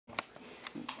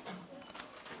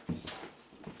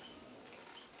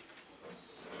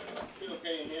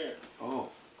Oh.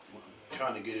 I'm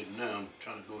trying to get it now. I'm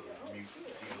trying to go to mute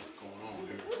and see what's going on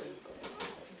here.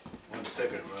 1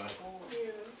 second,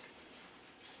 right?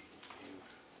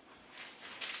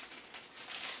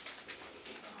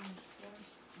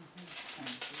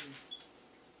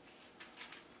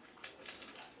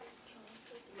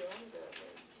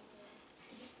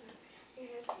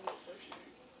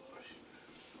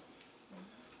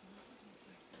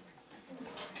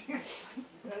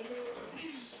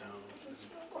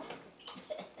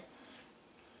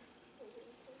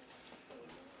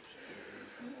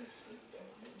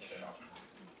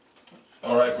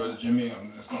 All right, Brother Jimmy,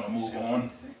 I'm just going to move on.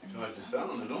 The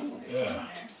sound is on. Yeah.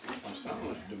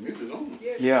 The mute is on.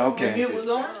 Yeah, okay. The mute was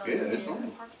on? Yeah, it's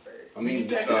on. I mean,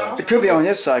 It could be on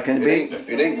this side, can it be?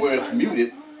 it ain't where it's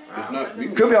muted. It's not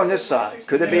muted. Could be on this side.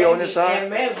 Could it be on this It side?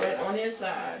 may have been on his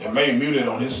side. It may mute it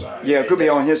on his side. Yeah, it could be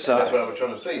on his That's side. what I was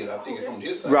trying to say. I think it's on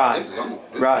his side. Right. This is on.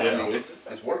 Right. I mean,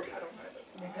 it's working.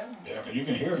 Yeah, because you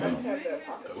can hear him.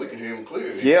 We can hear him clear.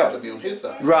 It Yeah. has to be on his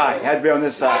side. Right, had to be on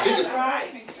this side. That's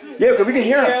right. Yeah, because we can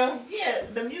hear him. Yeah,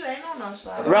 the mute ain't on our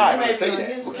side. Right. It may be Say on that.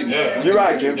 his We side. can- Yeah. You're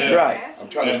right, Jim. You're right. I'm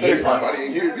trying to say somebody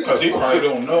ain't hear me. Because he probably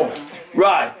don't know.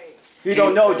 Right. He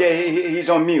don't know that he's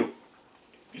on mute.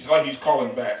 It's like he's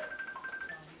calling back.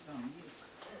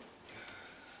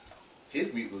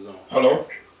 His mute was on. Hello?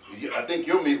 I think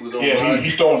your mute was on. Yeah, right?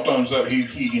 he's throwing thumbs up. He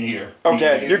can hear.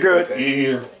 Okay, you're good. Okay. He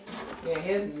hear. Yeah,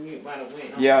 his mute might have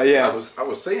went on. Yeah, I yeah. was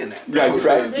saying that. Yeah, I you're was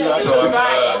right. saying- Yeah, So, you're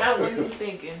right. I wasn't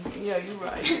thinking. Yeah, you're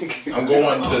right. I'm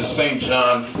going to St.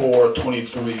 John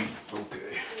 4:23.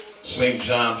 Okay. St.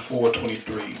 John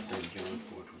 4:23.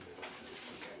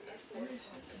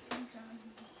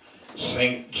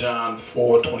 St. John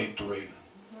 4:23.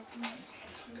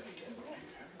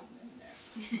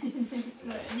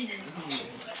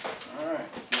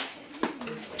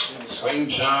 St.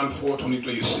 John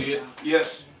 4:23. You see it?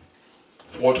 Yes.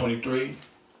 4:23.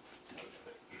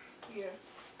 Yeah.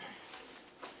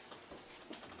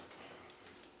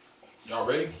 Y'all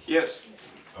ready? Yes.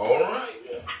 All right.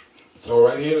 So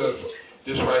right here,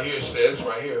 this right here says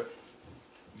right here.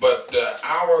 But the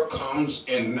hour comes,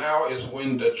 and now is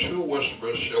when the true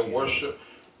worshipers shall worship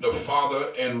the Father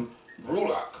in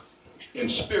Ruach, in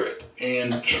spirit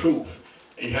and truth.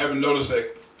 And you haven't noticed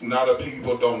that a lot of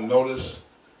people don't notice.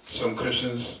 Some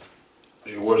Christians,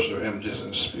 they worship Him just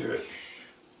in spirit,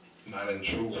 not in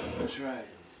truth. That's right.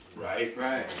 Right?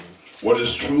 Right. What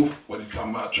is truth? What are you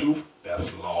talking about? Truth?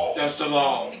 That's law. That's the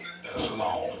law. That's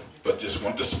law. But just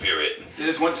want the spirit. They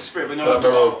just want the spirit, but I not the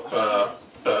law.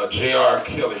 remember J.R.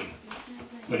 Kelly,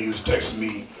 when he was texting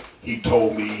me, he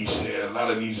told me, he said, a lot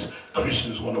of these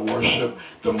Christians want to worship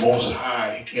the Most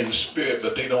High in the spirit,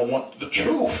 but they don't want the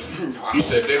truth. He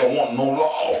said they don't want no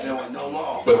law, They want no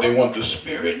law. but they want the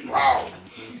spirit. Wow.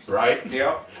 Right?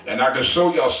 Yep. And I can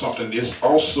show y'all something. It's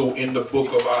also in the book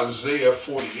of Isaiah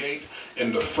 48,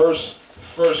 in the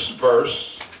first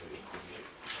verse.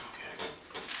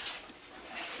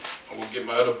 I will get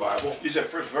my other Bible. You said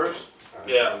first verse?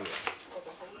 Yeah.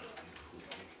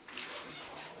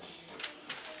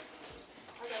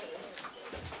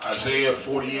 Isaiah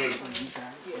 48,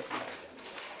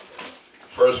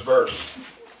 first verse.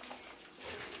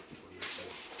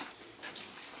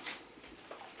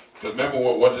 Because remember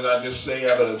what did I just say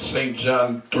out of St.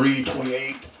 John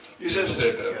 3:28? You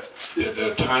said That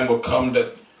the time will come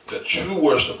that the true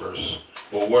worshipers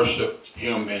will worship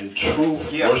Him in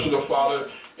truth, Yeah. worship the Father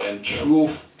in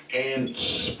truth and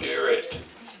spirit,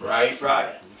 right?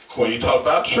 Right. When you talk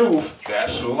about truth,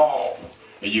 that's law.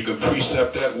 And you can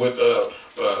precept that with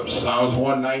Psalms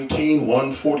 119,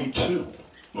 142.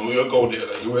 And we'll go there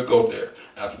later. We'll go there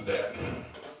after that.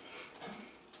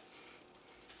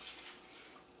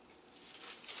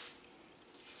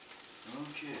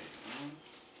 Okay.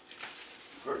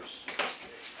 Verse.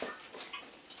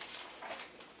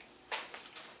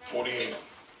 48.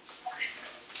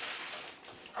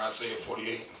 Isaiah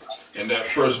 48. And that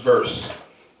first verse.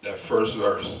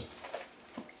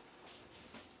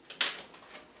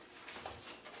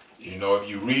 You know, if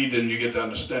you read and you get the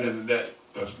understanding of that,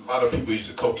 because a lot of people used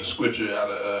to quote the scripture out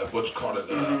of what's called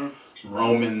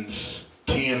Romans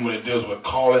 10 when it deals with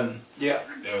calling. Yeah.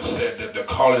 They said that the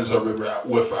callings are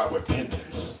without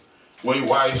repentance.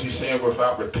 Why is he saying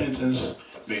without repentance?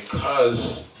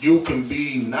 Because you can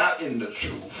be not in the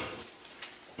truth,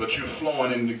 but you're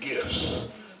flowing in the gifts.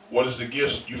 What is the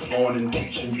gifts? You flowing in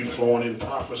teaching, you flowing in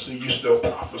prophecy, you still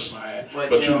prophesying,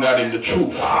 but you're not in the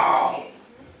truth. Wow.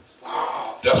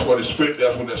 That's what that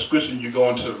scripture you go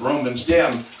into Romans 10.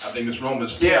 Yeah. I think it's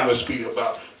Romans 10 Yeah. will speak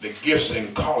about the gifts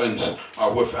and callings are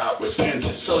without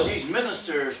repentance. So these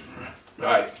ministers,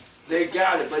 Right. They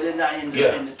got it, but they're not in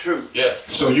the truth. Yeah.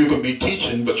 So you could be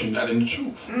teaching, but you're not in the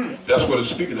truth. That's what it's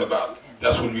speaking about.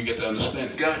 That's what we get to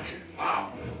understand. Gotcha.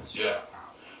 Wow. Yeah.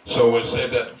 So it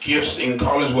said that gifts and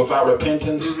callings without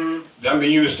repentance, that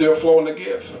means you can still flow in the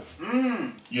gift.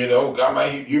 You know, God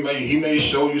he may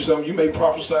show you something. You may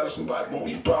prophesy to somebody, boom,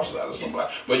 you prophesy to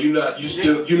somebody, but you're not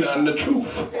in the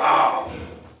truth. Wow.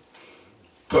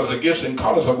 Because the gifts and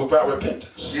callings are without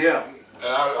repentance. Yeah.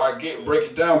 And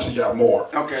break it down to y'all more.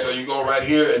 Okay. So you go right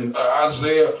here in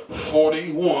Isaiah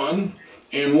 41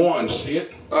 and 1. See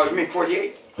it? Oh, you mean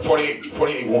 48?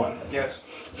 48 1. Yes.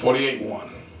 48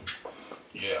 1.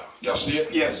 Yeah. Y'all see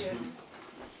it? Yes.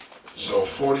 So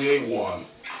 48 1.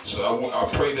 So I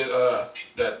pray that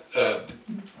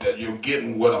you're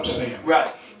getting what I'm saying.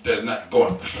 Right. That not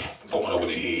going over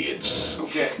the heads.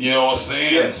 Okay. You know what I'm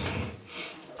saying? Yes.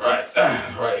 Right.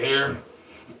 Right here.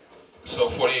 So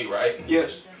 48, right?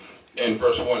 Yes. In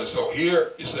verse 1. So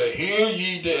here it said, "Hear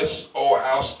ye this, O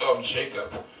house of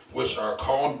Jacob, which are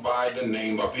called by the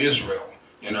name of Israel,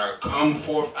 and are come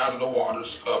forth out of the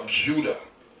waters of Judah,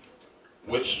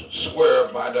 which swear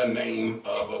by the name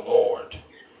of the Lord."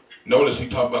 Notice he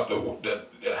talked about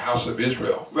the house of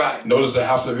Israel. Right. Notice the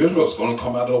house of Israel is going to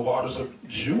come out of the waters of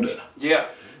Judah. Yeah.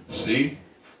 See?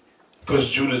 Because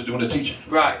Judah is doing the teaching.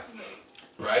 Right.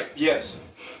 Right? Yes.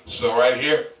 So right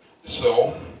here,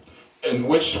 so, "and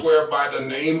which swear by the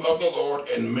name of the Lord,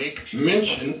 and make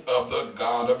mention of the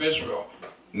God of Israel."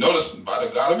 Notice, by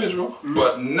the God of Israel,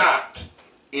 but not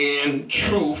in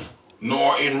truth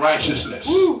nor in righteousness.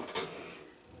 Woo.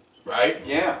 Right?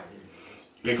 Yeah.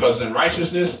 Because in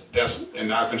righteousness,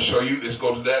 and I can show you, let's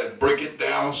go to that and break it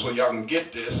down so y'all can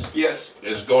get this. Yes.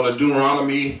 Let's go to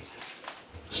Deuteronomy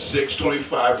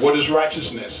 6:25. What is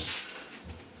righteousness?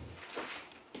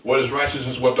 What is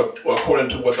righteousness according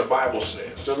to what the Bible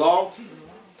says? The law?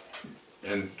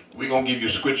 And we're going to give you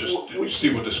scriptures to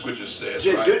see what the scripture says,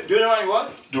 right? Deuteronomy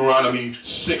what? Deuteronomy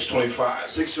 6:25.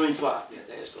 625. Yeah,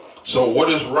 that's the law. So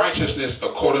what is righteousness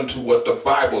according to what the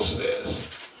Bible says?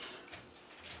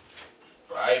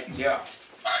 Right? Yeah.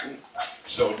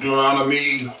 So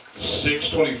Deuteronomy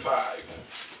 6:25.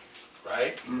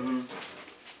 Right?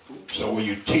 So when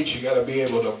you teach, you got to be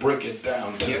able to break it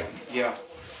down to them. Yeah.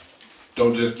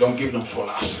 Don't give them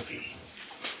philosophy.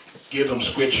 Give them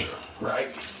scripture, right?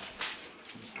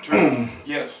 True.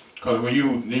 Yes. Because when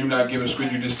you're not giving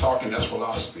scripture, you're just talking, that's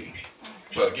philosophy.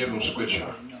 But give them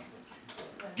scripture.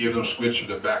 Give them scripture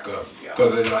to back up.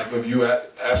 Because like if you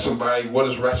ask somebody what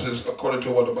is righteousness according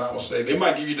to what the Bible says, they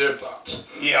might give you their thoughts.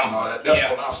 Yeah. And all that. That's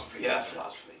philosophy. Yeah,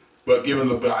 philosophy. But give them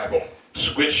the Bible,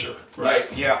 scripture, right?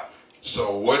 Yeah.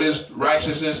 So what is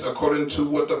righteousness according to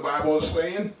what the Bible is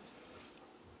saying?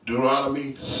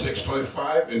 Deuteronomy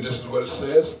 6:25, and this is what it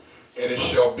says: "And it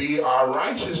shall be our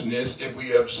righteousness if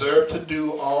we observe to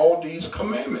do all these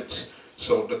commandments."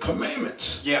 So the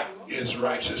commandments is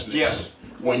righteousness. Yes.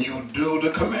 When you do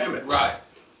the commandments. Right.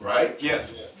 Right?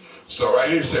 Yes. So right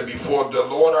here it said, "Before the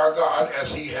Lord our God,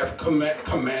 as he hath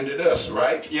commanded us,"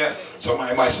 right? Yes.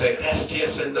 Somebody might say, that's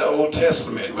just in the Old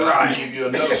Testament. But I can give you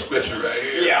another scripture right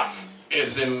here. Yeah.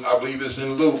 It's in, I believe it's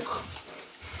in Luke.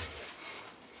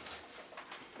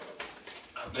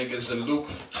 I think it's in Luke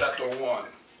chapter 1.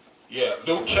 Yeah,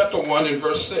 Luke chapter 1 and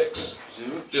verse 6.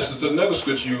 This is another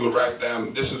scripture you will write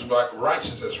down. This is like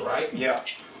righteousness, right? Yeah.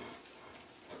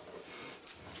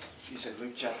 You said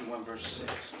Luke chapter 1 verse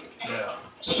 6. Yeah.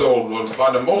 So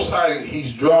by the Most High,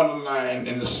 he's drawn the line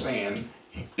in the sand.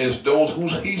 Is those who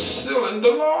he's sealing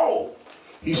the law.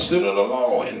 He's sealing the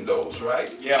law in those,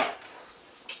 right? Yeah.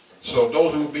 So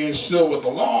those who are being sealed with the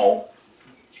law,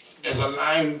 is a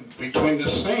line between the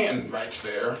sand right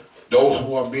there. Those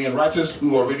who are being righteous,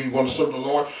 who are really going to serve the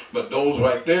Lord, but those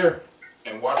right there,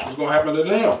 and watch what's going to happen to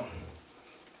them.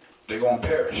 They're going to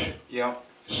perish. Yeah.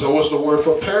 So what's the word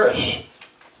for perish?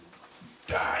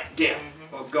 Die. Yeah.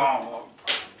 Or gone.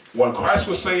 When Christ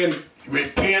was saying,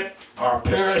 repent or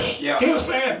perish, he was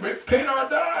saying, repent or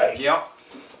die. Yeah.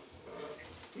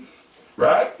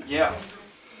 Right? Yeah.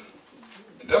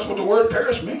 That's what the word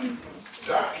perish means.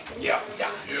 Die. Yeah. Die.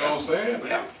 You know what I'm saying?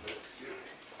 Yeah.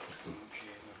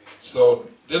 So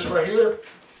this right here,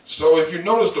 so if you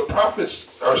notice, the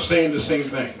prophets are saying the same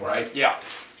thing, right? Yeah.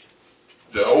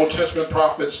 The Old Testament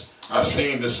prophets are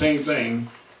saying the same thing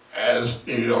as,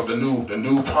 you know, the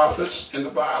new prophets in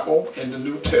the Bible, in the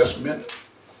New Testament.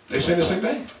 They say the same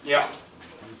thing. Yeah.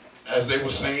 As they were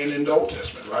saying in the Old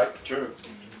Testament, right? True.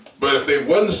 But if they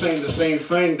wasn't saying the same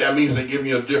thing, that means they give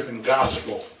you a different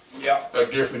gospel. Yeah. A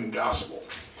different gospel.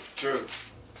 True.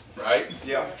 Right?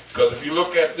 Yeah. Because if you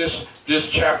look at this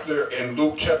chapter in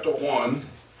Luke chapter 1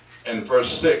 and verse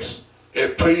 6,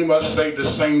 it pretty much say the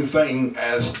same thing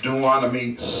as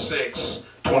Deuteronomy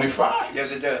 6:25.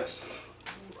 Yes, it does.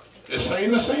 It's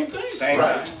saying the same thing. Same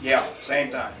right? time. Yeah,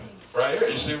 same time. Right here,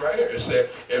 you see right here. It said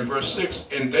in verse 6,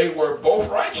 and they were both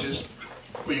righteous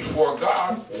before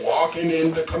God, walking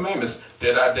in the commandments.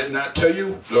 Did not tell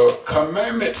you? The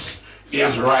commandments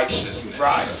is righteousness.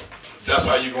 Right. That's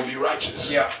how you're going to be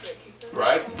righteous. Yeah.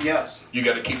 Right? Yes. You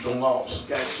got to keep them laws.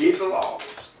 Got to keep the law.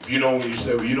 If you don't, you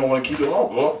say, well, you don't want to keep the law,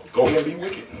 go ahead and be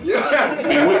wicked. Yeah.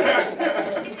 Be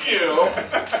wicked. You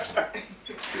know?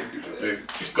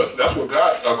 Because that's what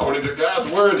God, according to God's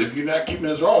word, if you're not keeping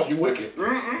his laws, you're wicked.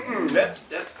 That's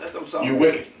them something. You're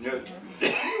wicked.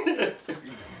 Yeah.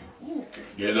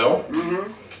 You know?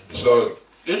 So,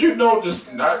 did you know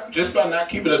this? Not just by not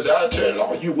keeping the dietary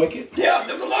law, you wicked? Yeah,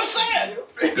 that's what the Lord said.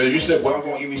 Because you said, well, I'm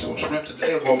going to eat me some shrimp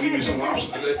today, I'm going to eat me some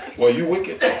lobster today. Well, you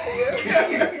wicked.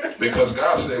 Because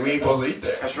God said we ain't supposed to eat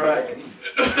that. That's right.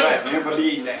 That's right. We ain't gonna be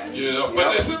eating that. You know,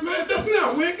 but they said, man, that's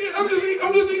not wicked. I'm just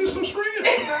eating some shrimp.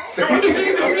 I'm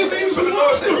just eating some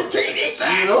lobster. You can't eat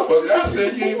that. You know, but God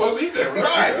said you ain't supposed to eat that.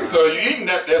 Right. So you eating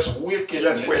that, that's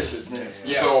wickedness. That's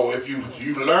wickedness. Yeah. So if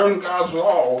you learn God's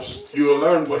laws, you'll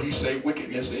learn what he say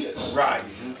wickedness is. Right.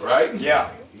 Right? Yeah.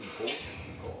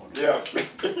 Yeah.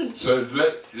 So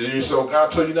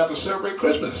God told you not to celebrate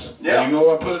Christmas. Yeah. And you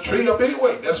go and put a tree up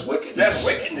anyway. That's wickedness. That's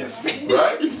wickedness.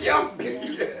 Right? Yeah.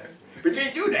 We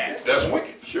can't do that. That's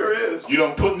wicked. Sure is. You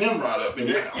don't put Nimrod up in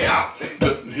your house. Yeah.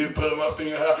 You put them up in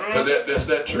your house. Because that's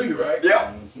that tree, right?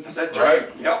 Yeah. That's Right? right.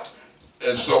 Yep.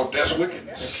 And so that's It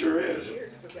wickedness. sure is.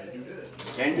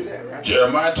 Can't do that, right?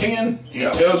 Jeremiah 10, he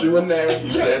Yeah. tells you in there, he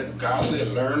said, God said,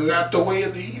 learn not the way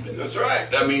of the heathen. That's right.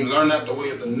 That means learn not the way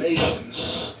of the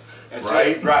nations. That's Right?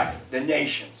 it. Right. The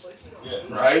nations.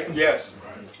 Right? Yes.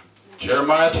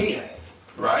 Jeremiah 10.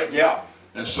 Right? Yeah.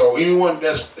 And so anyone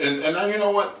that's, and you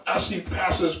know what? I see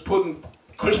pastors putting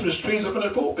Christmas trees up in their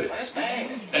pulpit. That's bad.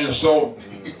 And so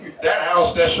that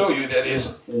house, that show you that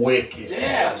is wicked.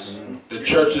 Yes. The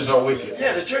churches are wicked.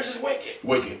 Yeah, the church is wicked.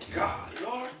 Wicked. God,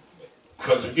 Lord.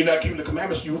 Because if you're not keeping the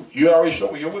commandments, you already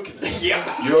showed me your wickedness. Yeah.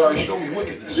 You already showed me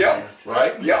wickedness. Yeah.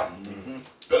 Right? Yeah.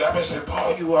 But I've been saying,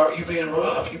 Paul, you being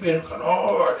rough, you being kind of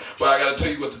hard. But I got to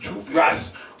tell you what the truth is. Right.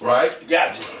 Right?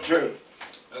 Got you. True.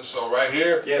 And so right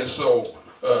here, Yes. and so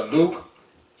Luke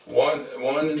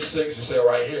 1:6, he said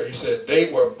right here, he said,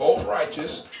 they were both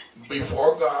righteous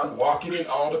before God, walking in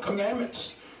all the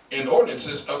commandments and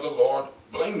ordinances of the Lord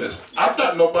blameless. I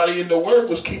thought nobody in the word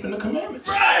was keeping the commandments.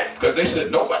 Right. Because they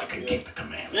said nobody could keep the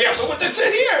commandments. Yeah, so what they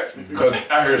said here. Because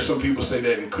I heard some people say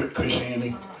that in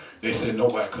Christianity. They said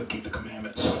nobody could keep the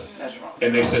commandments. That's wrong.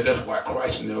 And they said that's why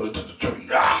Christ nailed it to the tree.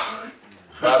 Ah,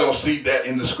 I don't see that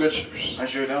in the scriptures. I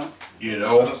sure don't. You I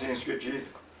know, don't see in scripture either.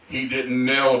 he didn't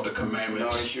nail the No,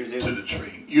 commandments he sure didn't. to the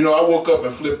tree. You know, I woke up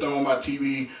and flipped on my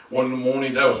TV one in the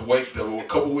morning. That was a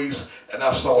couple weeks, and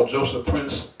I saw Joseph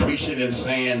Prince preaching and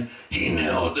saying he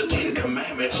nailed the 10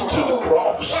 commandments to the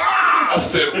cross. I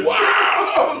said, wow.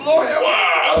 Oh, Lord.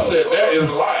 Wow. I said, that is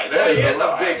a lie. That is a a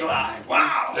lie. big lie.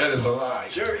 Wow. That is a lie.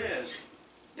 Sure is.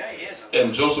 That is a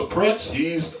And Joseph Prince,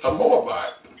 he's a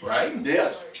Moabite, right?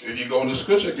 Yes. If you go in the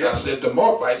scripture, God said the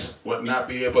Moabites would not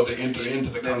be able to enter into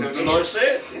the That's what the congregation. Lord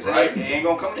said. He said Right. they ain't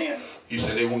going to come in. He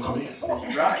said they won't come in,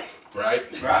 Right.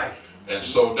 right? Right. And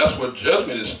so that's what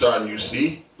judgment is starting, you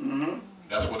see.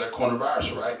 That's where that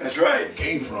coronavirus, right? That's right.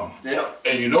 Came from. Yeah.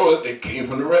 And you know it came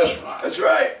from the restaurant. That's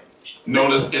right.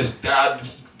 Notice it's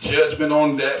God's judgment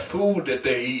on that food that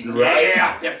they're eating, right?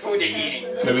 Yeah. That food they're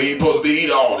eating. Because we ain't supposed to be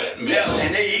eating all that Yeah. mess.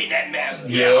 And they eat that mess.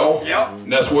 You know? Yep.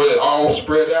 And that's where it all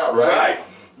spread out, right? Right.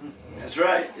 That's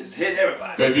right. It's hitting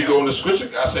everybody. If you go in the scripture,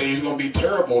 God said he's going to be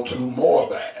terrible to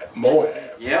Moab.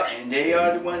 Yeah, and they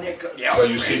are the one that come. Yeah, So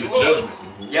you see the Lord. judgment.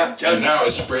 Yeah, And judgment. now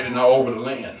it's spreading all over the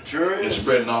land. Sure It's is.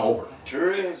 spreading all over.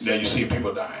 Sure is. Now you see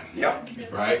people dying, Yep.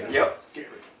 right? Yep.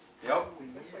 Yep.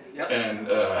 Yep. And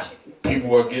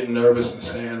people are getting nervous and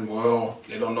saying, well,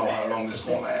 they don't know how long this is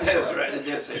going to last. That's right. They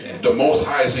just say that. The Most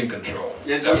High is in control.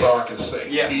 Yes, That's he all is. I can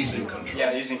say. Yeah. He's in control.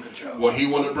 Yeah, he's in control. When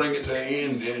he want to bring it to an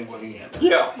end, then it will end.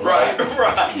 Yeah. Right.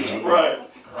 Right. Right.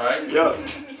 Right? Yeah.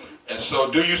 And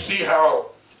so do you see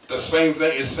how the same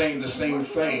thing is saying the same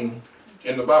thing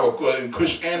in the Bible? In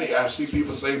Christianity, I see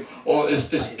people say, oh,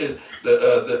 it's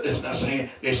not saying,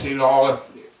 they say all that.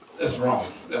 That's wrong.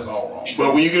 That's all wrong.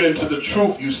 But when you get into the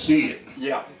truth, you see it.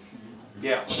 Yeah.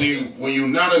 Yeah. See, when you're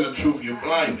not in the truth, you're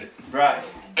blinded. Right.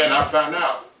 And I found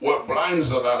out what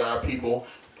blinds a lot of our people,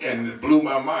 and it blew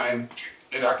my mind,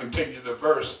 and I can take you the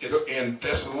verse. It's in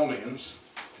Thessalonians.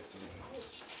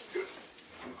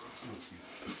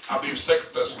 I believe 2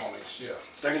 Thessalonians,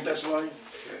 yeah. 2 Thessalonians.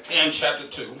 And chapter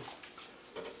 2.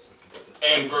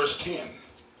 and verse 10.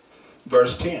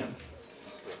 Verse 10.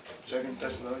 2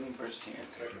 Thessalonians verse 10.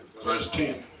 Verse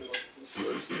 10.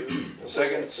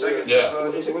 Second Yeah.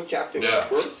 Thessalonians. What chapter? Yeah.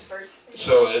 Verse?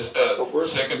 So it's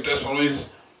 2 Thessalonians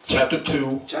chapter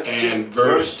 2 and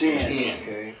verse 10.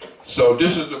 Okay. So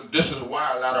this is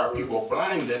why a lot of our people are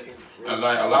blinded. A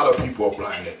lot of people are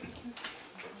blinded.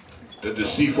 The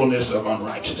deceitfulness of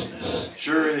unrighteousness.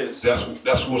 Sure is.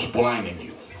 That's what's blinding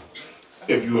you.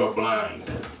 If you are blind,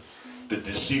 the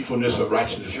deceitfulness of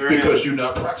righteousness, sure because is. you're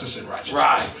not practicing righteousness.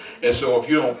 Right. And so if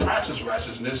you don't practice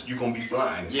righteousness, you're gonna be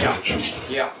blind to the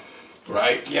truth. Yeah.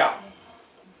 Right? Yeah.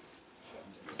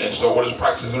 And so what is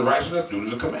practicing righteousness? Doing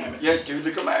the commandments. Yeah, do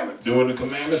the commandments. Doing the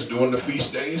commandments, doing the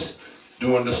feast days,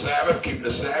 doing the Sabbath, keeping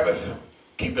the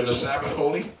Sabbath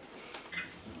holy.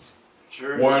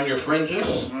 Sure. Wearing your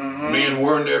fringes, men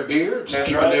wearing their beards, That's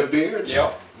keeping right. their beards,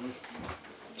 Yep.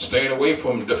 staying away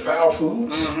from defiled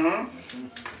foods,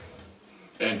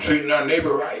 and treating our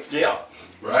neighbor right, Yeah.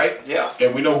 right? Yeah.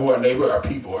 And we know who our neighbor, our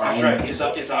people, our That's own right.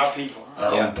 people, It's our people.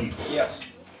 our Yeah. own people, Yes.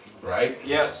 right?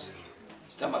 Yes.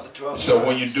 It's talking about the 12. So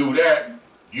when you do that,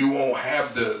 you won't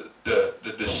have the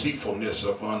deceitfulness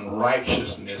of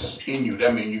unrighteousness in you.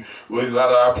 That means a lot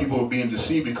of our people are being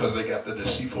deceived because they got the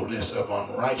deceitfulness of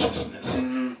unrighteousness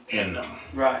in them.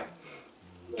 Right.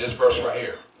 This verse right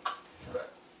here.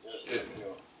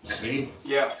 See?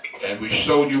 Yeah. And we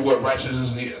showed you what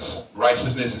righteousness is.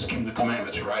 Righteousness is keeping the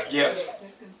commandments, right? Yes.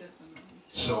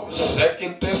 So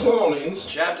 2 Thessalonians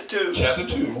Chapter 2. chapter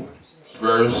 2,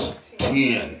 verse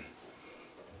 10.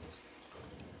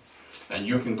 And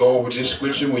you can go over this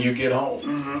scripture when you get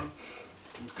home.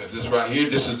 Because this right here,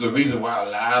 this is the reason why a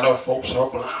lot of folks are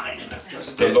blind.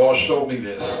 The Lord showed me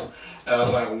this. And I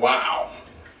was like, wow.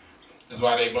 That's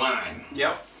why they blind.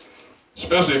 Yep.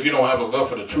 Especially if you don't have a love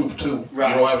for the truth too. Right.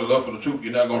 You don't have a love for the truth,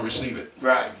 you're not going to receive it.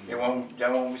 Right. They won't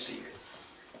receive it.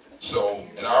 So,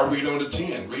 and I'll read on to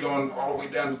 10. Read on all the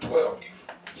way down to 12.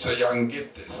 So y'all can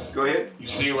get this. Go ahead. You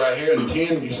see right here in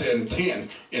 10, he said in 10,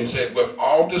 and said, with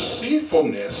all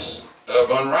deceitfulness of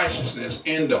unrighteousness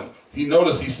in them. He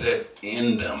noticed he said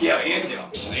in them. Yeah, in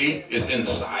them. See, it's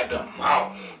inside them.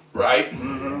 Wow. Right?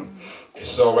 And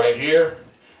so right here,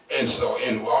 and so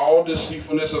in all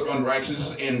deceitfulness of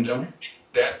unrighteousness in them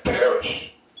that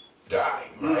perish, die,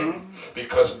 right?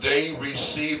 Because they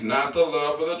receive not the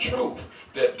love of the truth,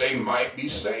 that they might be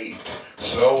saved.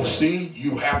 So see,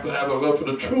 you have to have a love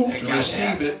for the truth to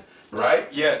receive it, right?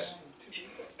 Yes.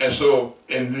 And so,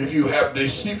 and if you have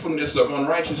deceitfulness of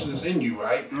unrighteousness in you,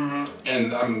 right?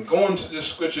 And I'm going to this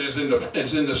scripture, it's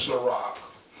in the Sirach.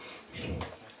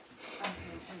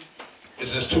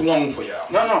 Is this too long for y'all?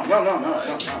 No.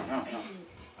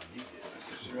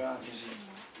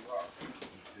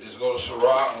 Let's go to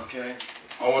Sirach. Okay.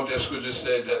 I want that scripture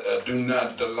said that do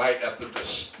not delight after the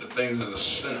things of the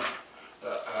sinner.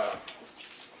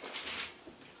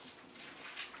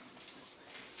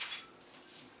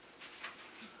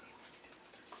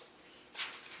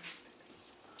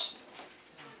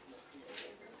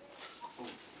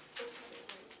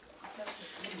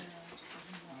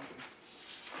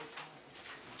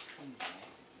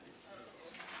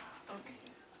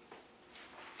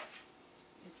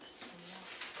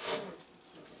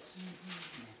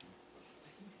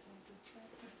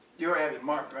 You already have it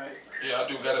marked, right? Yeah, I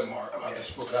do got it marked. I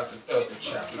just forgot the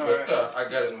chapter, All but right. I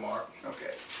got it marked.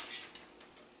 Okay.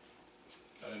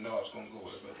 I didn't know I was going to go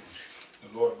with it,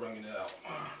 but the Lord bringing it out.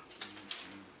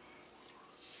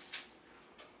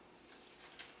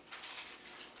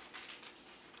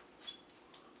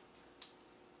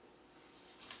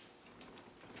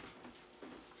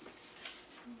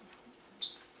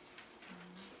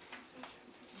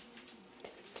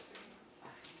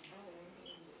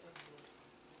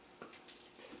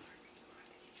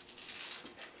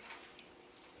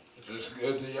 Is this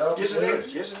good to y'all? Yes, it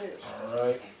is. Yes, it is. All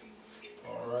right.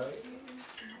 All right.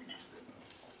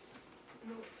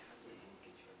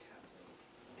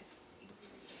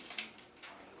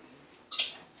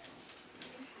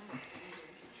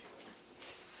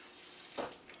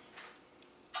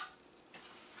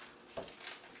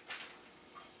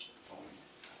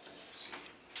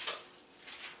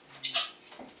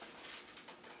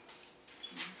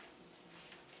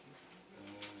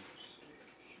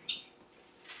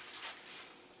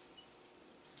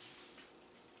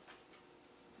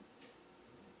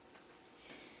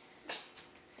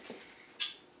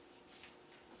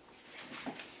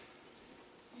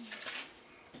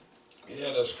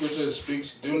 Yeah, the scripture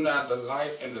speaks, do not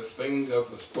delight in the things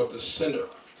of the sinner,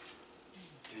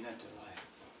 Do not delight.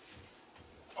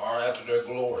 or after their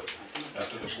glory,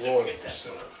 after the glory of the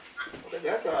sinner.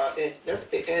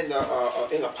 That's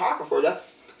in Apocrypha.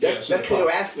 Yeah, That's kind of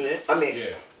asking it. I mean,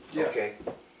 yeah. okay.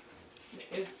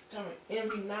 It's coming.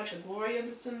 Envy not the glory of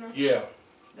the sinner. Yeah.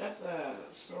 That's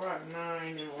Sirach 9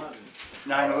 and 11.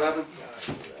 9/11.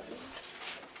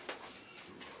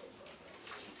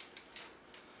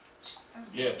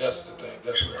 Yeah, that's the thing.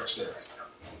 That's right there.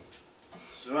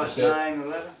 So that's That's it.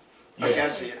 9/11. Yeah. Okay, I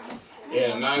see it.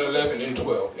 Yeah, 9/11 and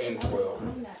 12. And 12.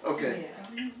 Okay.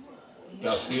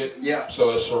 Y'all see it? Yeah.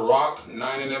 So it's Sirach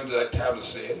 9/11 that tablet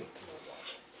said.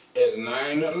 At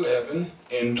 9/11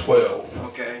 and 12.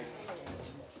 Okay.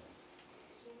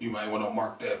 You might want to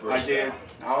mark that verse I did. down.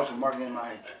 I also marked it in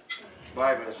my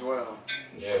Bible as well.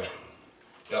 Yeah.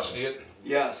 Y'all see it?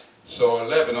 Yes. So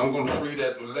 11, I'm going to read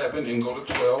at 11 and go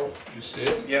to 12. You see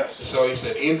it? Yes. So he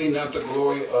said, envy not the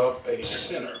glory of a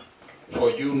sinner,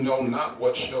 for you know not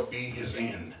what shall be his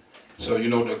end. So you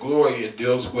know the glory, it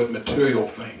deals with material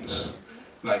things,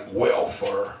 like wealth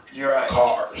or You're right.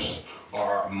 cars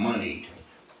or money.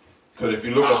 Because if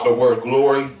you look up the word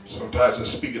glory, sometimes it's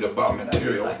speaking about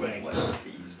material things.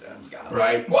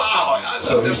 Right? Wow.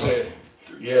 So he said,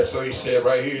 yeah, so he said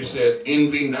right here, he said,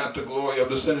 envy not the glory of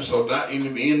the sinner. So not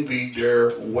envy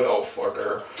their wealth or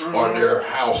their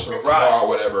house or car or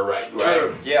whatever, right?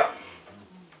 True. Yeah.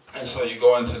 And so you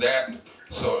go into that.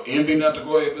 So envy not the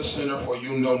glory of the sinner, for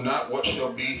you know not what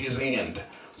shall be his end.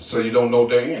 So you don't know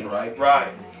their end, right?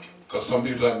 Right. Because some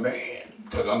people are like, man,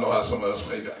 because I know how some of us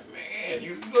may be like, man,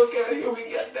 you look at here,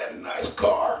 we got that nice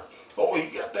car. Oh,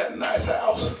 you got that nice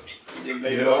house. You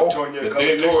know, and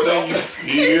then next thing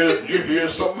you hear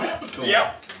something happen to them.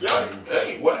 Yep. Like,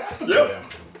 hey, what happened to them?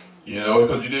 You know,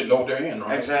 because you didn't know their end,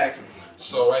 right? Exactly.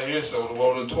 So right here, so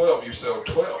well in 12, you said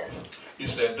 12. He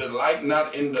said, delight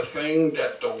not in the thing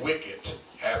that the wicked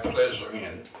have pleasure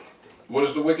in. What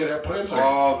does the wicked have pleasure in?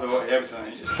 All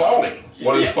everything. Folly.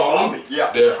 What is folly?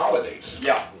 Yeah. Their holidays.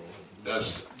 Yeah.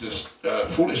 That's just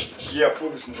foolishness. Yeah.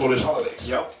 Foolishness. Foolish holidays.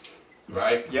 Yep.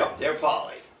 Right? Yep. They're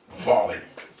folly. Folly.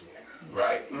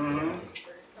 Right? Mm-hmm.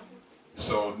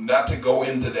 So not to go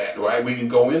into that, right? We can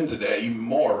go into that even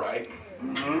more, right?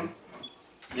 Mm-hmm.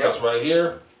 That's right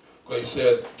here. He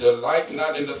said, delight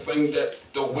not in the thing that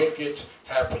the wicked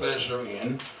have pleasure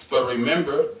in, but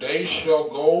remember, they shall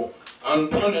go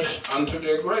unpunished unto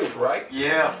their grave, right?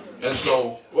 Yeah. And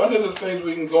so, one of the things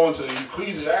we can go into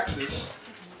Ecclesiastes,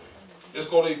 let's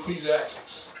go to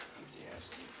Ecclesiastes.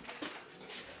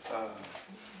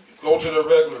 Go to the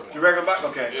regular one. The regular Bible?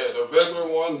 Okay. Yeah, the regular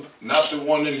one, not the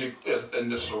one in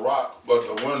the Sirach, but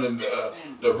the one in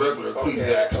the regular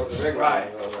Ecclesiastes. Okay. Right.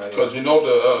 Because you know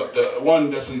the one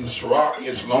that's in the Sirach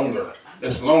is longer.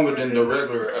 It's longer than the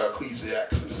regular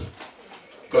Ecclesiastes.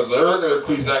 Because the regular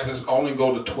Ecclesiastes only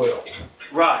go to 12.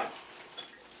 Right.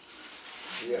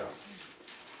 Yeah.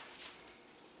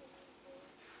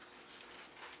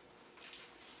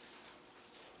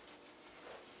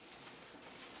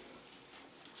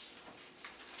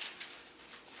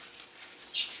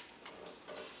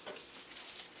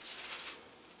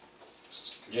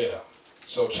 Yeah.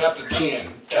 So chapter 10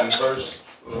 and verse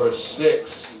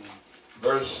 6.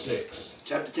 Verse 6.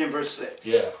 Chapter 10, verse 6.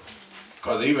 Yeah.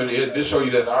 Because even this show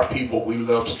you that our people, we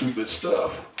love stupid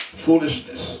stuff.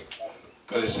 Foolishness.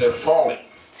 Because it said folly.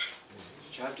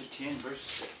 Chapter 10, verse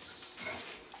 6.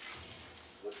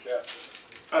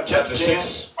 Chapter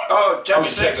 6. Oh, chapter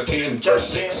 6. Chapter 10, verse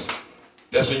 6.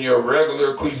 That's in your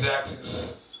regular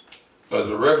Ecclesiastes. Because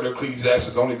the regular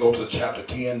Ecclesiastes only go to chapter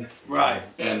 10. Right.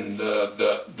 And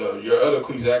your other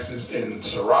Ecclesiastes in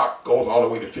Sirach goes all the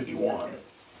way to 51.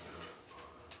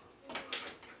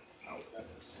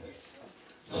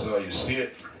 So you see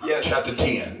it? Yes. Chapter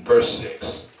 10, verse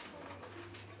 6.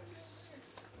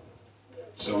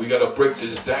 So we got to break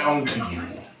this down to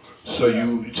you so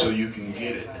you can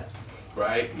get it.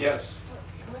 Right? Yes.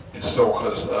 And so,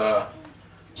 because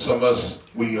some of us,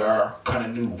 we are kind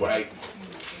of new, right?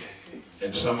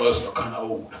 And some of us are kind of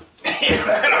old.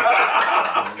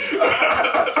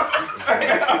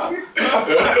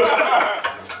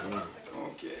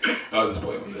 Okay. I'll just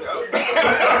play with that.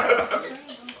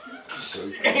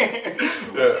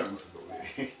 Yeah.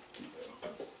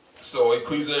 So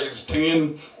Ecclesiastes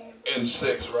 10 and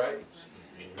 6, right?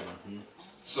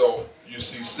 So you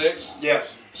see 6?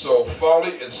 Yes. So folly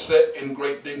is set in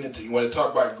great dignity. When they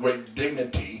talk about great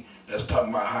dignity, that's talking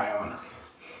about high honor.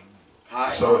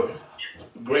 High So honor.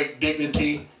 great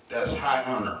dignity, that's high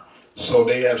honor. So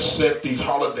they have set these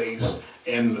holidays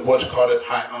in what's called it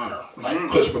high honor, like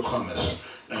Christmas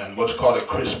and what's called it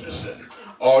Christmas and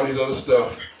all these other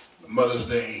stuff, Mother's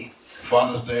Day,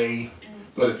 Father's Day.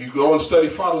 But if you go and study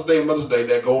Father's Day and Mother's Day,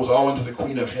 that goes all into the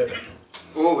Queen of Heaven.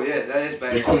 Oh, yeah, that is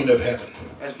bad. The Queen of Heaven.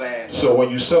 That's bad. So when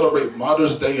you celebrate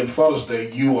Mother's Day and Father's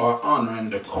Day, you are honoring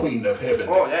the Queen of Heaven,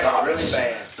 Oh, the that's goddess,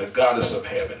 really bad. the goddess of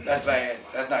heaven. That's bad.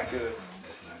 That's not good.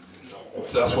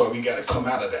 So that's why we got to come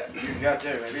out of that. You got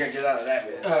there, man. We gotta get out of that,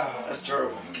 man. That's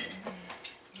terrible.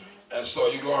 And so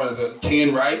you go into the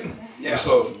 10, right? Yeah. And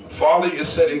so folly is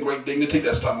set in great dignity.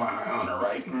 That's talking about high honor,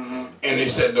 right? Mm-hmm. And they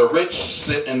said the rich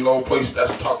sit in low place.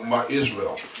 That's talking about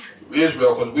Israel.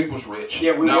 Israel, because we was rich.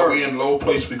 Yeah, we now were. we in low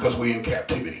place because we in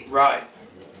captivity. Right.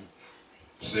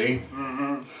 See?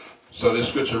 Mm-hmm. So this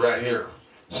scripture right here.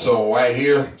 So right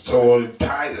here, so it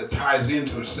ties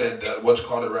into it. Said what's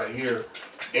called it right here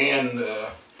in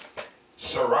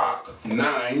Sirach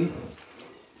 9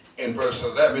 in verse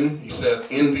 11. He said,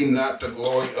 "Envy not the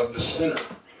glory of the sinner,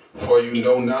 for you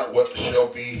know not what shall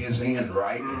be his end."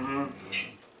 Right? Mm-hmm.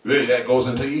 Really, that goes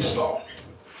into Esau,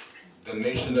 the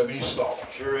nation of Esau.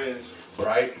 Sure is.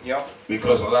 Right? Yep.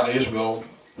 Because a lot of Israel,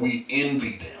 we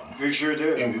envy them. We sure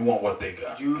do. And we want what they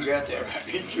got. You got that right.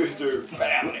 We sure do.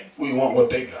 Badly. We want what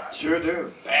they got. Sure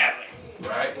do. Badly.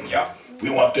 Right? Yep.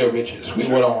 We want their riches.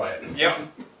 We want all that. Yep.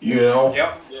 You know?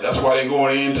 Yep. That's why they're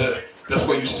going into, that's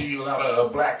why you see a lot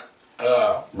of black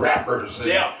rappers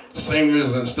and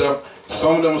singers and stuff.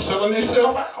 Some of them are selling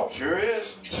themselves out. Sure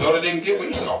is. So they didn't get what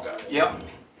Esau got. Yep.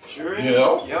 Sure is. You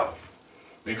know? Yep.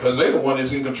 Because they're the one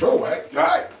that's in control, right?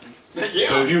 Right. Yeah.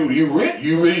 Because you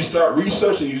really start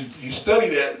researching, you study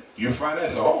that, you find out,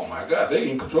 oh my God,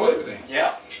 they in control of everything.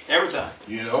 Yeah. Every time.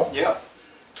 You know? Yeah.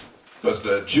 Because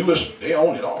the Jewish, they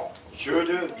own it all. Sure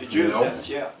do. The Jews, You know?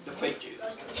 yeah. The fake Jews.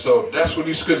 So that's what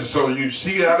these scriptures, so you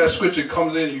see how that scripture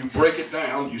comes in, you break it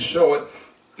down, you show it,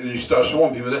 and you start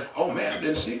showing people that, oh man, I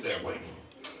didn't see it that way.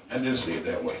 I didn't see it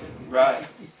that way. Right.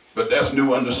 But that's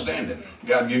new understanding.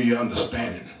 God give you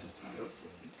understanding.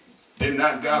 Did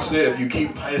not God say if you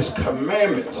keep his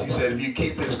commandments, he said if you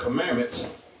keep his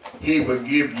commandments, he will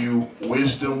give you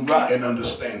wisdom and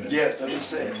understanding. Yes, that's what he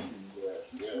said.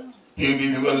 He'll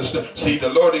give you understanding. See, the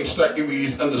Lord didn't start giving you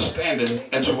his understanding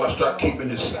until I start keeping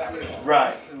his Sabbath.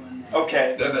 Right.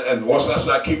 Okay. And once I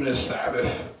start keeping his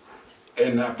Sabbath,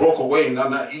 and I broke away and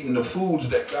I'm not eating the foods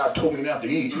that God told me not to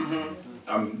eat,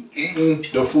 I'm eating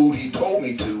the food he told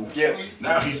me to. Yes.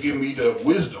 Now he's giving me the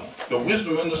wisdom. The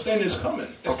wisdom and understanding is coming.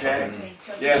 It's coming.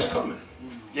 Yes. It's coming.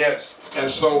 Yes. And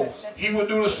so he will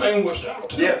do the same with y'all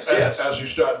too. Yes, as you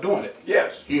start doing it.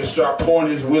 Yes. He'll start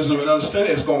pouring his wisdom and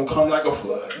understanding. It's going to come like a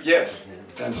flood. Yes.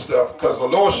 And stuff. Because the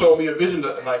Lord showed me a vision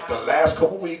that, like the last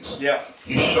couple weeks. Yeah.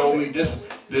 He showed me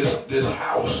this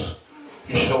house.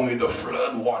 He showed me the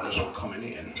flood waters were coming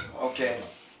in. Okay.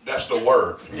 That's the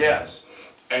word. Yes.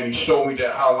 And he showed me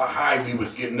that how high we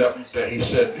was getting up. That he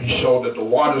showed that the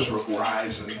waters were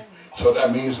rising. So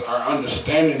that means our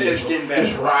understanding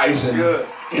is rising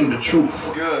in the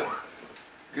truth. Good.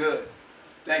 Good.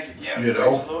 Thank you. Yeah. You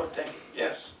know? Praise the Lord. Thank you.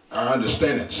 Yes. Our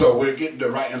understanding. So we're getting the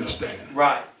right understanding.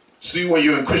 Right. See, when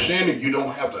you're in Christianity, you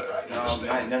don't have the right No, I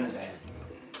understanding. ain't none of that.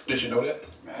 Did you know that?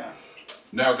 Yeah.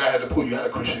 Now God had to pull you out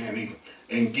of Christianity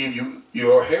and give you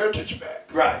your heritage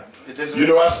back. Right. You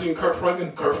know, I seen Kurt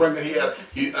Franklin. Kurt Franklin,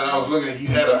 and I was looking at, he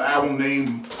had an album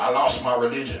named "I Lost My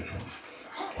Religion."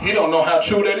 He don't know how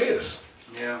true that is.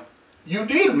 Yeah. You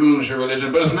did lose your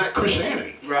religion, but it's not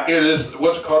Christianity. Right. It is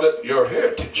what's called your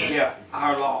heritage. Yeah.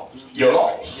 Our laws. Your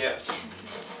laws. Yes.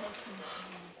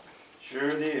 Sure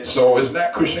it is. So it's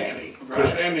not Christianity. Right.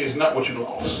 Christianity is not what you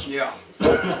lost. Yeah.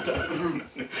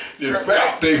 In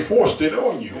fact, they forced it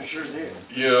on you. Sure did.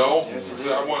 You know, Yes,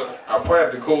 so I plan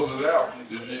to close it out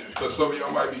because some of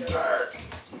y'all might be tired.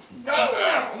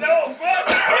 No,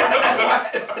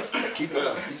 keep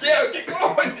going. Yeah, keep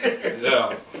going.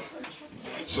 Yeah.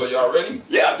 So y'all ready?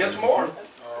 Yeah, get some more.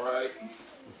 All right.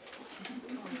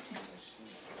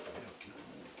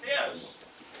 Yes.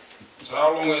 So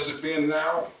how long has it been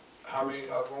now? How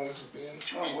long has it been?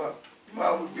 Oh,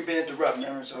 well, we've been interrupting,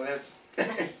 remember, so that's...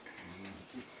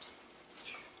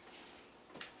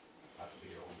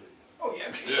 Oh,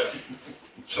 yeah. Yeah.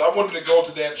 So I wanted to go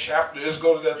to that chapter. Let's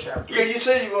go to that chapter. Yeah, you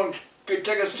said you were going to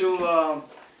take us to,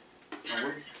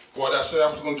 What I said I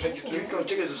was going to take you you're to? going to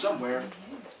take us to somewhere.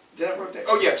 Did I wrote that?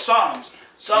 Oh, yeah, Psalms.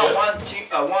 Psalm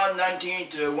 119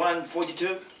 to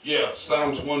 142. Yeah,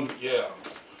 Psalms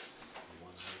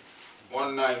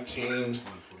 119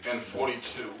 and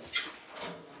 42.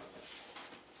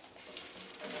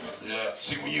 Yeah.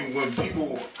 See, when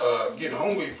people get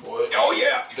hungry for it, Oh,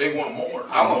 yeah. they want more.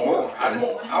 I want more. I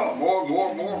want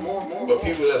more. But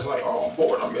people that's like, oh, I'm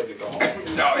bored, I'm ready to go home.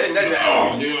 No, ain't nothing at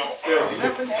home. You know. There's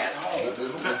nothing at home.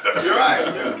 You're right.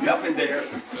 There's nothing there.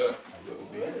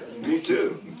 Me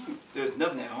too. There's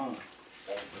nothing at home.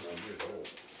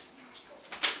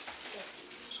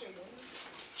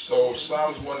 So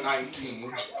Psalms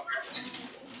 119,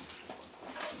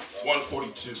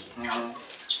 142.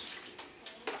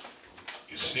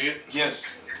 You see it?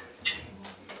 Yes.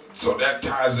 So that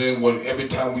ties in when every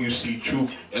time you see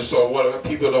truth. And so what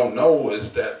people don't know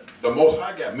is that the Most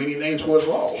High got many names for his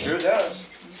laws. Sure does.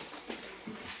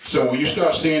 So when you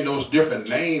start seeing those different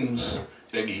names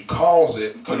that he calls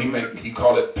it, because he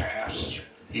called it paths,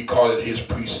 he called it his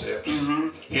precepts,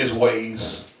 his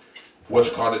ways,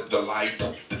 what's called it the light,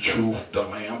 the truth, the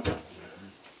lamp,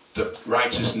 the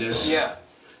righteousness. Yeah.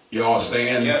 You know what I'm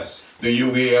saying? Yes. Then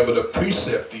you'll be able to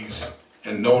precept these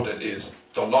and know that it's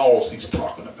the laws he's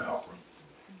talking about.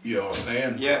 You know what I'm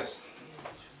saying? Yes.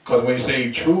 Because when you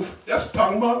say truth, that's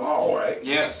talking about law, right?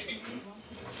 Yes.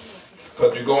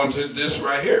 Because you go into this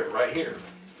right here.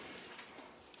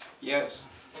 Yes.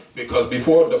 Because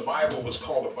before the Bible was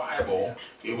called the Bible,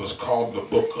 it was called the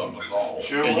Book of the Law.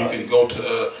 Sure and was. you can go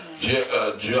to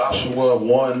Joshua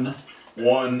 1,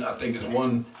 I think it's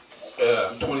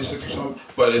 1:26 or something,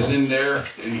 but it's in there,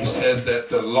 and he says that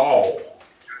the law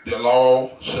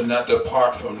should not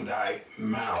depart from thy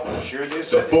mouth. Sure did.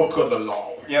 The book of the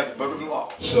law. Yeah, the book of the law.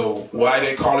 So why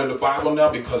they call it the Bible now?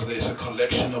 Because it's a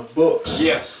collection of books.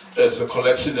 Yes. It's a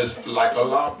collection that's like a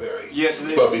library. Yes,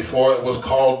 it is. But before it was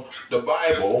called the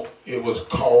Bible, it was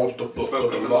called the book of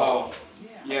the law.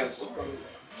 Yes.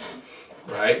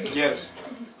 Right? Yes.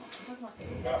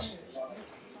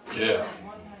 Yeah.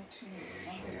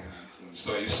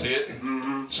 So you see it?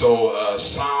 So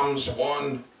Psalms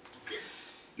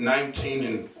 119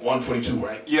 and 142,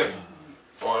 right? Yes.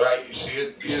 All right, you see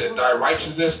it? He said, thy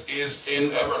righteousness is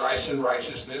in everlasting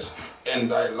righteousness, and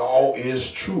thy law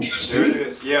is truth. There See? it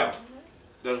is. Yeah.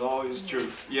 The law is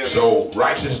true. Yeah. So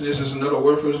righteousness is another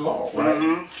word for his law,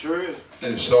 right? Sure is.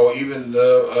 And so even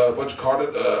what you call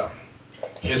it,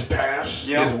 his paths,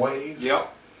 his ways. Yep.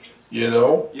 You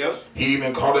know? Yes. He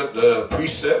even called it the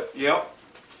precept. Yep.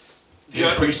 His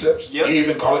precepts. Yep. He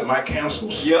even called it my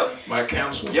counsels. Yep. My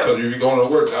counsels. Yep. Because if you're going to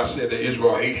work, God said that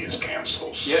Israel hate his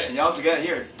counsels. Yeah, and you also got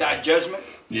here, thy judgment.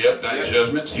 Yep, thy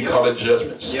judgments. He called it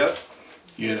judgments. Yep.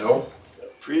 You know?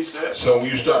 Precept. So when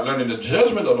you start learning the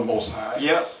judgment of the Most High,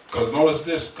 Yep. because notice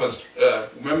this, because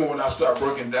remember when I start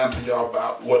breaking down to y'all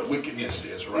about what wickedness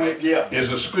is, right? Yeah.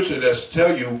 There's a scripture that's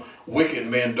tell you wicked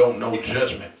men don't know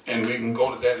judgment. And we can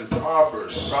go to that in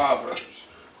Proverbs. Proverbs.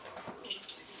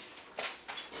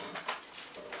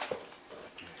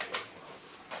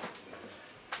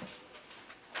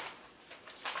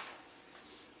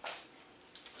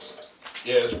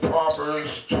 Yeah, it's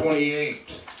Proverbs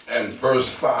 28 and verse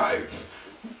 5.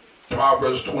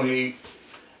 Proverbs 28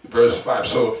 verse 5.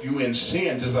 So if you in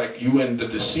sin, just like you in the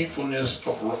deceitfulness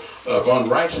of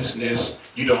unrighteousness,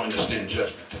 you don't understand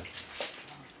judgment.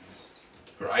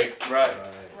 Right? Right.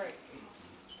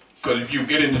 Because if you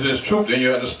get into this truth, then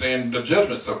you understand the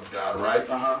judgments of God, right?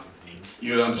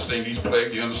 You understand these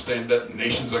plagues. You understand that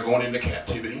nations are going into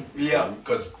captivity. Yeah.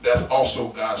 Because that's also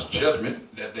God's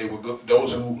judgment, that they will go,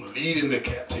 those who lead into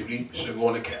captivity should go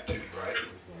into captivity, right?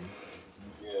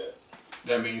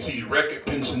 That means he's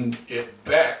recompensing it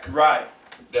back. Right.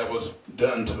 That was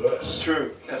done to us.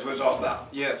 True. That's what it's all about.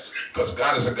 Yes. Because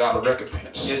God is a God of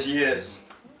recompense. Yes, he is.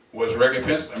 What's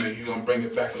recompense? I mean, he's going to bring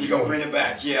it back. He's going to bring it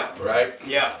back. Yeah. Right?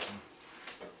 Yeah.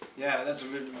 Yeah, that's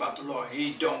what it's about the Lord.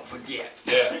 He don't forget.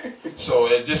 Yeah. So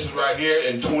this is right here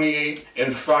in 28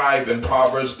 and 5 in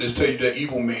Proverbs. They tell you that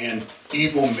evil men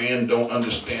don't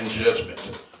understand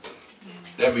judgment.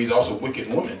 That means also wicked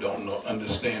women don't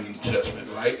understand judgment,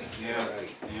 right? Yeah.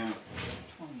 Yeah.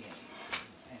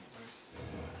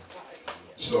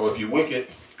 So if you're wicked,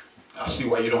 I see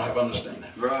why you don't have understanding.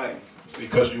 Right.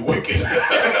 Because you're wicked.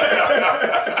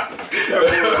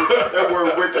 That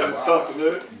word wicked is something,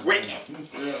 isn't it? Wicked.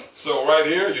 Yeah. So right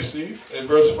here, you see, in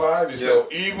verse 5, you say,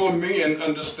 evil men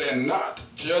understand not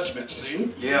judgment,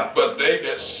 see? Yeah. But they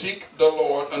that seek the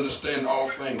Lord understand all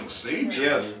things, see?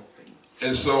 Yes.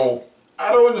 And so,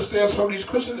 I don't understand some of these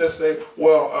Christians that say,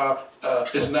 well,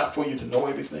 it's not for you to know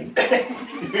everything.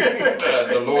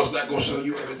 The Lord's not going to show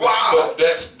you everything. Wow. But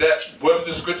what did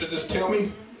the scripture just tell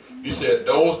me? He said,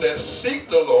 those that seek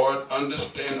the Lord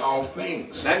understand all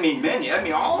things. That mean many. That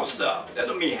mean all stuff. That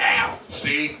don't mean how.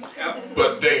 See? Yep.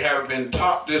 But they have been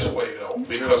taught this way, though.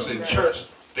 Because in church,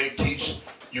 they teach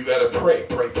you got to pray,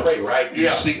 right? You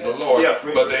seek the Lord. Yeah,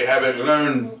 but they haven't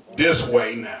learned this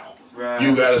way now. Right.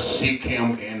 You got to seek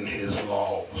him in his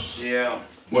laws. Yeah.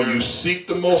 When you seek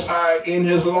the Most High in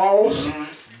his laws,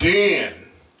 then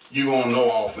you're going to know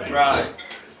all things. Right.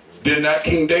 Did not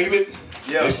King David?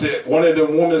 Yeah. They said, one of the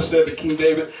women said to King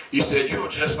David, he said, you're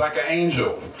just like an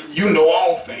angel. You know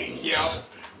all things. Yeah.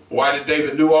 Why did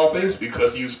David do all things?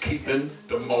 Because he was keeping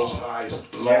the Most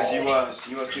High's law. Yes, he was.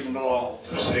 He was keeping the law.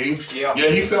 See? Yeah. Yeah,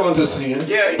 he fell into sin.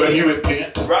 Yeah, but he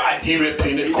repented. Right. He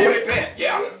repented He quick. did repent.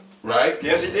 Yeah. Right?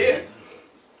 Yes, he did.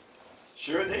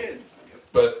 Sure did.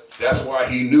 But that's why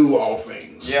he knew all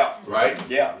things. Yeah. Right?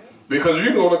 Yeah. Because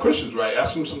you go to Christians, right?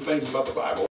 Ask them some things about the Bible.